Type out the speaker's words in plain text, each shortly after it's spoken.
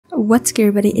What's good,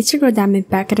 everybody? It's your girl Diamond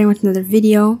back again with another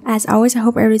video. As always, I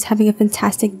hope everybody's having a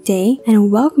fantastic day,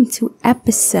 and welcome to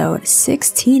episode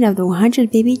 16 of the 100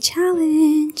 Baby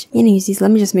Challenge. Anyways, let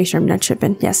me just make sure I'm not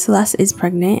tripping. Yes, Celeste is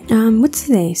pregnant. What's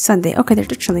today? Sunday. Okay, they're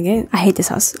chilling it. I hate this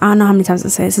house. I don't know how many times I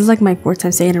say this. This is like my 4th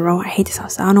time saying in a row. I hate this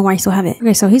house. I don't know why I still have it.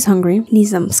 Okay, so he's hungry. He needs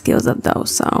some skills up though,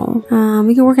 so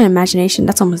we can work on imagination.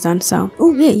 That's almost done. So,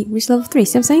 oh yeah, you reached level 3.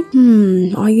 See what I'm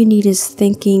saying? All you need is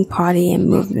thinking, potty, and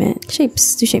movement.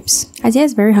 Shapes. Do shapes.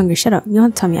 Isaiah's very hungry. Shut up. You don't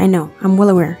have to tell me. I know. I'm well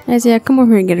aware. Isaiah, come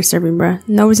over here and get a serving, bruh.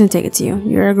 Nobody's gonna take it to you.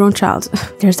 You're a grown child.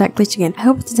 There's that glitch again. I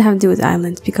hope it doesn't have to do with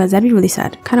islands because that'd be really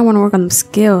sad. Kind of want to work on the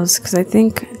skills because I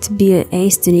think to be an A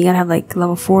student, you gotta have like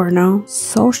level 4, no?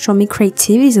 Social, me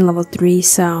creativity's in level 3,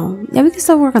 so yeah, we can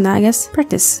still work on that, I guess.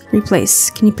 Practice. Replace.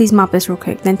 Can you please mop this real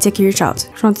quick? Then take care of your child.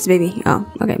 What's wrong with this baby? Oh,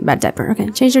 okay. Bad diaper. Okay.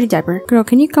 Change dirty diaper. Girl,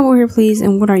 can you come over here, please?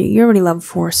 And what are you? You're already level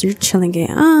 4, so you're chilling it.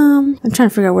 I'm trying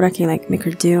to figure out what I can like make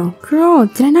her do. Girl,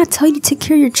 did I not tell you to take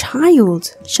care of your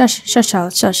child? Shush, shush,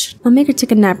 child, shush. I'll make her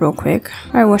take a nap real quick.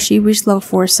 Alright, well, she reached level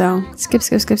 4, so skip.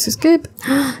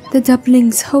 The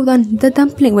dumplings. Hold on. The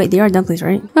dumpling. Wait, they are dumplings,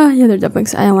 right? Oh, yeah, they're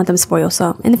dumplings. I don't want them spoiled,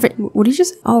 so. And the what did you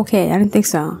just? Oh, okay, I didn't think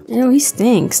so. Oh, he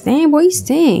stinks. Dang, boy, he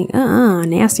stink.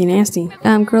 Nasty.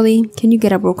 Girly, can you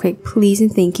get up real quick, please,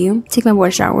 and thank you. Take my boy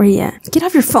a shower. Where he at? Get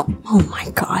off your phone. Oh my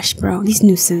gosh, bro. These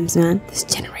new Sims, man. This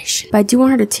generation. But I do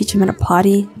want her to teach him how to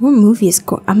potty. What movie is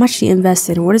I'm actually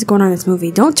invested in what is going on in this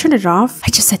movie. Don't turn it off. I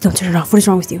just said don't turn it off. What is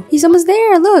wrong with you? He's almost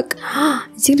there. Look.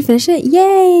 Is he gonna finish it?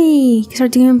 Yay! He can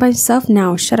start doing it by himself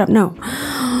now. Shut up. No.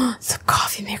 It's a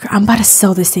coffee maker. I'm about to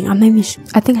sell this thing. I'm not even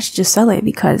I think I should just sell it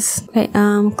because okay,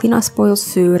 clean out spoiled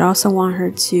food. I also want her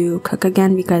to cook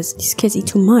again because these kids eat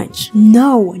too much.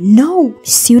 No.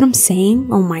 See what I'm saying?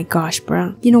 Oh my gosh,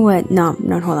 bro. You know what? No,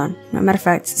 hold on. No, matter of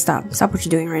fact, stop what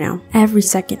you're doing right now. Every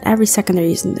second they're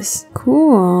using this.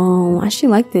 Cool. I actually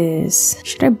like this.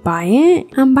 Should I buy it?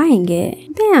 I'm buying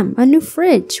it. Bam, a new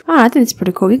fridge. Wow, I think it's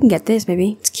pretty cool. We can get this,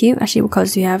 baby. It's cute. Actually, what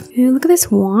colors do you have? Ooh, look at this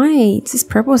white. This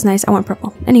purple is nice. I want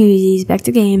purple. Anyways, back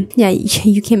to game. Yeah,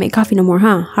 you can't make coffee no more,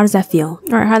 huh? How does that feel?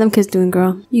 Alright, how them kids doing,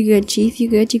 girl? You good, Chief? You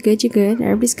good?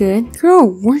 Everybody's good. Girl,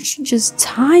 weren't you just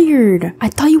tired? I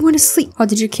thought you went to sleep. Oh,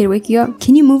 did your kid wake you up?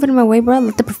 Can you move out of my way, bro?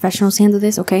 Let the professionals handle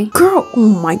this, okay? Girl, oh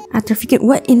my. After freaking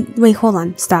what in wait, hold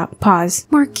on. Stop. Pause.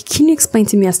 Mark, can you explain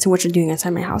to me as to what you're doing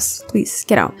inside my house? Please,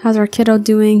 get out. How's our kiddo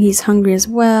doing? He's hungry as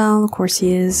well. Of course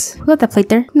he is. Who left that plate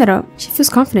there? Clean that up. She feels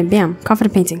confident. Bam.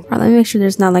 Confident painting. Alright, let me make sure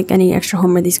there's not like any extra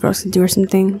homework these girls can do or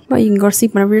something. Well, you can go to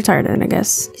sleep whenever you're tired then, I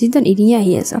guess. Is he done eating? Yeah,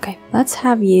 he is. Okay. Let's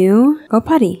have you go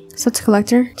potty. So to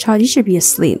collector, child, you should be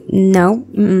asleep. No.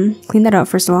 Clean that up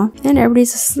first of all. And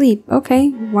everybody's asleep. Okay.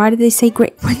 Why did they say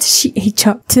great? When did she age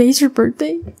up? Today's her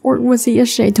birthday? Or was it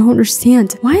yesterday? I don't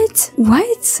understand. What?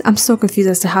 I'm so confused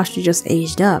as to how she just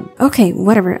aged up. Okay,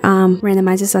 whatever.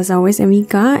 Randomize this as always. And we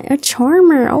got a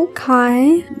charmer.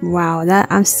 Okay. Wow,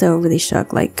 I'm still really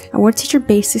shook. Like, I would teach her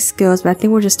basic skills, but I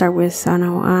think we'll just start with, I don't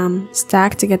know,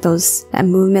 stack to get that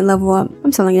movement level up.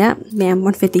 I'm selling that. Bam,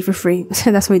 150 for free.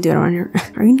 That's what we do it around here.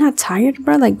 Are you not tired,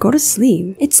 bro? Like, go to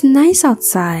sleep. It's nice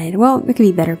outside. Well, it could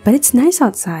be better, but it's nice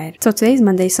outside. So today's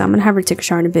Monday, so I'm gonna have her take a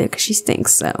shower in a bit because she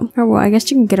stinks, so. Oh, well, I guess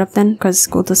you can get up then because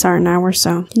school does start in an hour,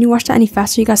 so. Can you watch that any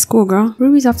faster? You got school, girl.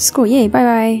 Ruby's off to school. Yay,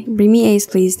 bye-bye. Bring me A's,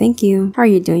 please. Thank you. How are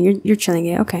you doing? You're chilling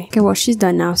it. Okay. Okay, well, she's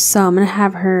done now, so I'm gonna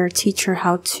have her teach her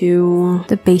how to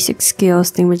the basic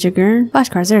skills thingamajigger.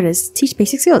 Flashcards, there it is. Teach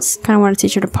basic skills. Kind of want to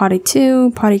teach her to potty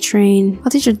too, potty train.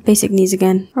 I'll teach her basic needs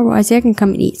again. Or well, Isaiah can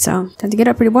come and eat, so. Time to get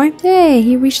up, pretty boy. Yay,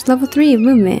 he reached level 3 of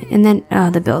movement. And then,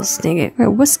 the bills. Dang it. Wait,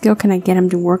 what skill can I get him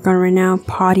to work on right now?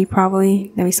 Potty,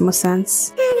 probably. That makes the most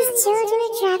sense. These children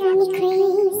are driving me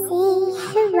crazy.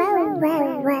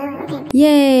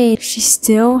 Yay! She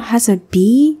still has a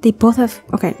B? They both have...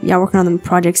 Okay, yeah, working on them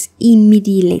projects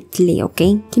immediately,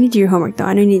 okay? Can you do your homework, though?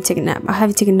 I know you need to take a nap. I'll have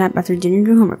you take a nap after doing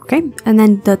your homework, okay? And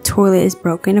then the toilet is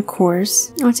broken, of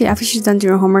course. Honestly, after she's done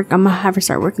doing her homework, I'm gonna have her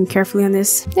start working carefully on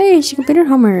this. Hey, she completed her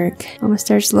homework. Almost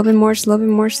there. Just a little bit more.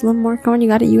 Come on, you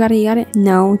got it.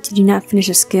 No, did you not finish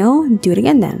a skill? Do it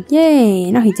again, then.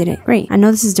 Yay! Now he did it. Great. I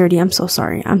know this is dirty. I'm so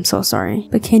sorry.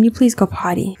 But can you please go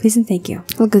potty? Please and thank you.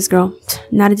 Look at this girl.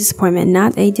 Not a disappointment.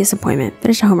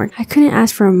 Finish your homework. I couldn't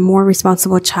ask for a more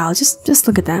responsible child. Just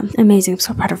look at that. Amazing. I'm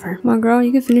so proud of her. Come on, girl.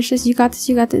 You can finish this. You got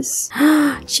this.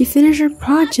 She finished her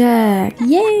project.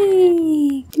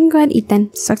 Yay! Give can go ahead and eat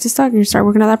then. Sucks to suck. You start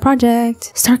working on that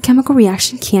project. Start chemical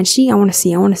reaction. Can she? I want to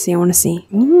see.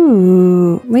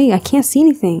 Ooh. Wait, I can't see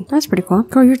anything. That's pretty cool.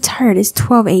 Girl, you're tired. It's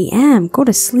 12 a.m. Go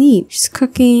to sleep. She's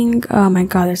cooking. Oh my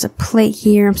god, there's a plate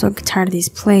here. I'm so tired of these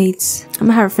plates. I'm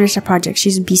gonna have her finish that project.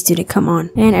 She's a B student. Come on.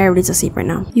 And everybody's asleep right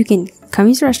now. You can come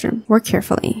use the restroom. Work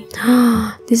carefully.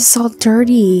 This is all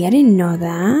dirty. I didn't know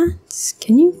that.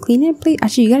 Can you clean it, please?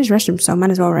 Actually, you got his restroom, so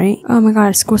might as well, right? Oh my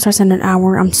god, school starts in an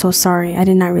hour. I'm so sorry. I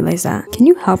did not realize that. Can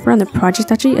you help her on the project?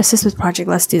 Actually, assist with project.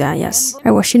 Let's do that, yes.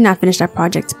 Alright, well, she did not finish that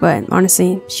project, but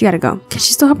honestly, she gotta go. Can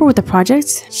she still help her with the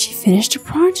project? She finished the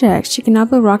project. She can now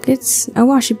build rockets. Oh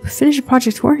wow, she finished the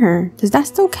project for her. Does that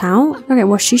still count? Okay,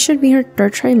 well, she should be her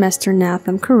third trimester now, if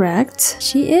I'm correct.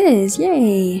 She is.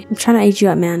 Yay. I'm trying to age you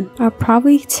up, man. I'll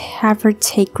probably have her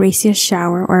take Gracie a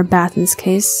shower or a bath in this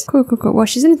case. Cool. Well,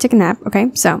 she's gonna take a nap.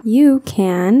 Okay, so you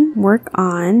can work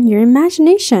on your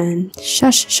imagination.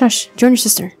 Shush. Join your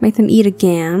sister. Make them eat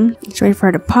again. It's ready for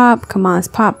her to pop. Come on, let's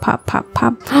pop.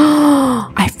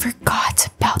 I forgot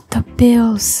about the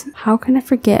bills. How can I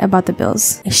forget about the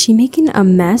bills? Is she making a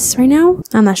mess right now?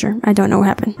 I'm not sure. I don't know what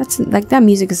happened. That's like, that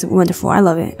music is wonderful. I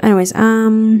love it. Anyways,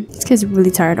 this kid's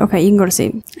really tired. Okay, you can go to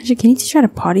sleep. Actually, can you teach her how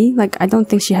to potty? Like, I don't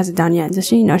think she has it down yet. Does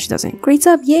she? No, she doesn't. Grades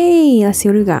up. Yay. Let's see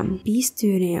what we got. B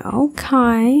student.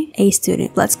 Okay. A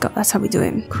student. Let's go. That's how we do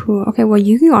it. Cool. Okay, well,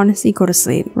 you can honestly go to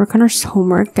sleep. Work on her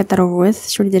homework. Get that over with.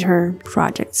 She already did her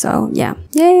project. So, yeah.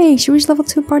 Yay. She reached level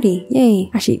 2 party. Yay.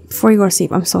 Actually, before you go to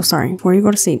sleep, I'm so sorry. Before you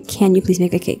go to sleep, can you please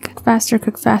make a cake? Cook faster.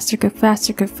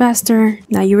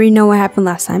 Now, you already know what happened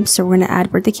last time, so we're gonna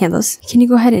add birthday candles. Can you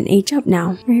go ahead and age up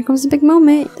now? Here comes the big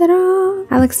moment. Ta-da!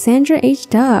 Alexandra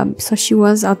aged up. So she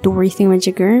was outdoory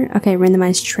thingamajigger. Okay,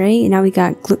 randomized trait. And now we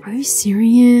got glue. Are you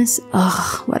serious?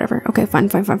 Ugh, whatever. Okay, fine.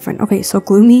 Okay, so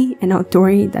gloomy and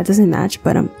outdoory, that doesn't match,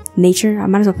 but nature, I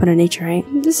might as well put a nature, right?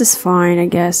 This is fine, I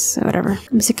guess. Whatever.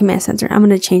 Let me see command center. I'm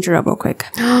gonna change her up real quick.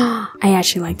 I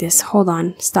actually like this. Hold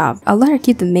on. Stop. I'll let her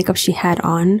keep the makeup she had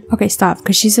on. Okay, stop,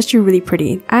 because she's actually really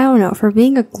pretty. I don't know. For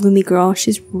being a gloomy girl,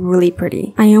 she's really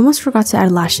pretty. I almost forgot to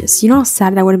add lashes. You know how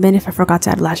sad that would have been if I forgot to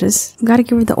add lashes? Gotta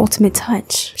give her the ultimate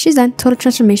touch. She's done. Total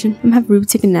transformation. I'm gonna have Ruby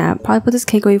take a nap. Probably put this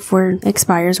cake away before it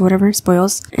expires, whatever,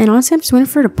 spoils. And honestly, I'm just waiting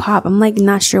for her to pop. I'm like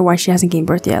not sure why she hasn't gained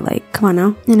birth yet. Like, come on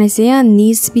now. And Isaiah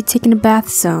needs to be taking a bath,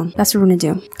 so that's what we're gonna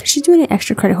do. Is she doing an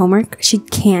extra credit homework? She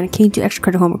can. Can you do extra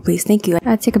credit homework, please? Thank you.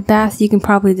 I take a bath. You can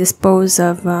probably dispose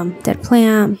of dead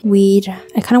plant, weed.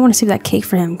 I kind of want to save that cake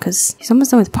for him because he's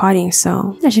almost done with potting.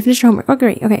 So yeah, she finished her homework. Oh,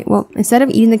 great. Okay, well, instead of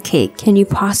eating the cake, can you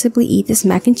possibly eat this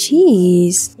mac and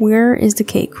cheese? Where is the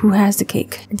cake? Who has the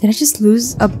cake? Did I just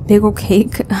lose a big old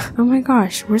cake? Oh my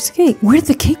gosh, where's the cake? Where did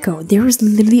the cake go? There was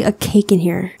literally a cake in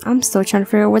here. I'm still trying to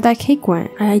figure out where that cake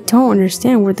went. I don't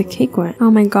understand where the cake went. Oh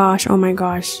my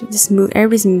gosh. This mood,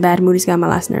 everybody's in bad mood. He's got my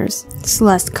last nerves.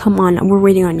 Celeste, come on. We're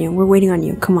waiting on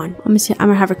you. Come on. I'm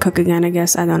gonna have her cook again, I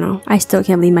guess. I don't know. I still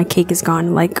can't believe my cake is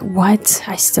gone. Like, what?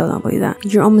 I still don't believe that.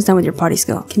 You're almost done with your potty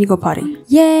skill. Can you go potty?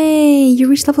 Yay! You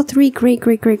reached level 3.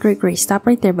 Great. Stop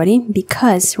right there, buddy,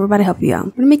 because we're about to help you out.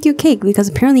 We're gonna make you a cake because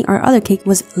apparently our other cake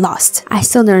was lost. I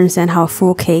still don't understand how a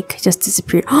full cake just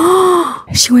disappeared. Oh,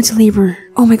 she went to labor.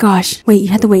 Oh my gosh. Wait, you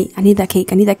had to wait. I need that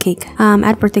cake.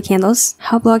 Add birthday candles.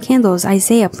 Help blow out candles.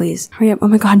 Isaiah, please. Hurry up. Oh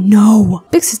my god, no.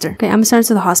 Big sister. Okay, I'm gonna send her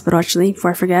to the hospital actually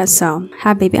before I forget. So,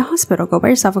 have baby at hospital. Go by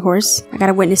yourself, of course. I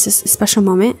gotta witness this special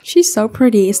moment. She's so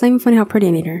pretty. It's not even funny how pretty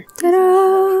I made her.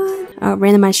 Ta-da!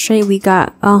 Randomized trait, we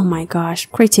got, oh my gosh,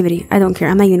 creativity. I don't care.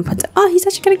 I'm not even gonna put oh, he's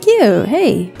actually kind of cute.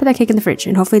 Hey, put that cake in the fridge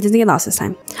and hopefully it doesn't get lost this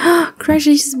time.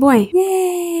 Congratulations, boy.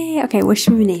 Yay. Okay, what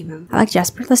should we name him? I like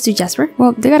Jasper. Let's do Jasper.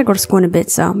 Well, they gotta go to school in a bit,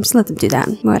 so I'm just gonna let them do that.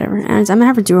 Whatever. And I'm gonna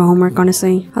have her do her homework,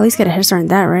 honestly. At least get a head start on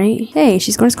that, right? Hey,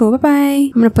 she's going to school. Bye-bye.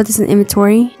 I'm gonna put this in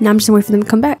inventory. Now I'm just gonna wait for them to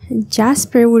come back.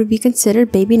 Jasper would be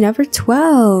considered baby number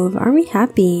 12. Aren't we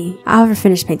happy? I'll have her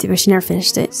finish painting, but she never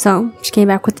finished it. So, she came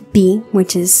back with a B,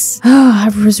 which is...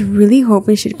 I was really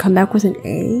hoping she'd come back with an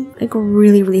A. Like,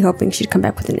 really hoping she'd come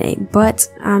back with an A. But,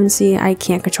 honestly, I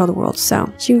can't control the world,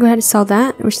 so... She can go ahead and sell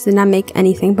that, which did not make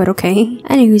anything, but okay.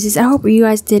 Anyways, I hope you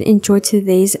guys did enjoy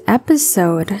today's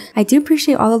episode. I do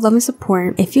appreciate all the love and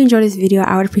support. If you enjoyed this video,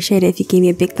 I would appreciate it if you gave me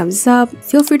a big thumbs up.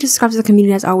 Feel free to subscribe to the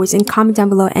community as always and comment down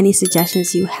below any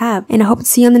suggestions you have. And I hope to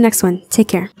see you on the next one. Take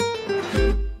care.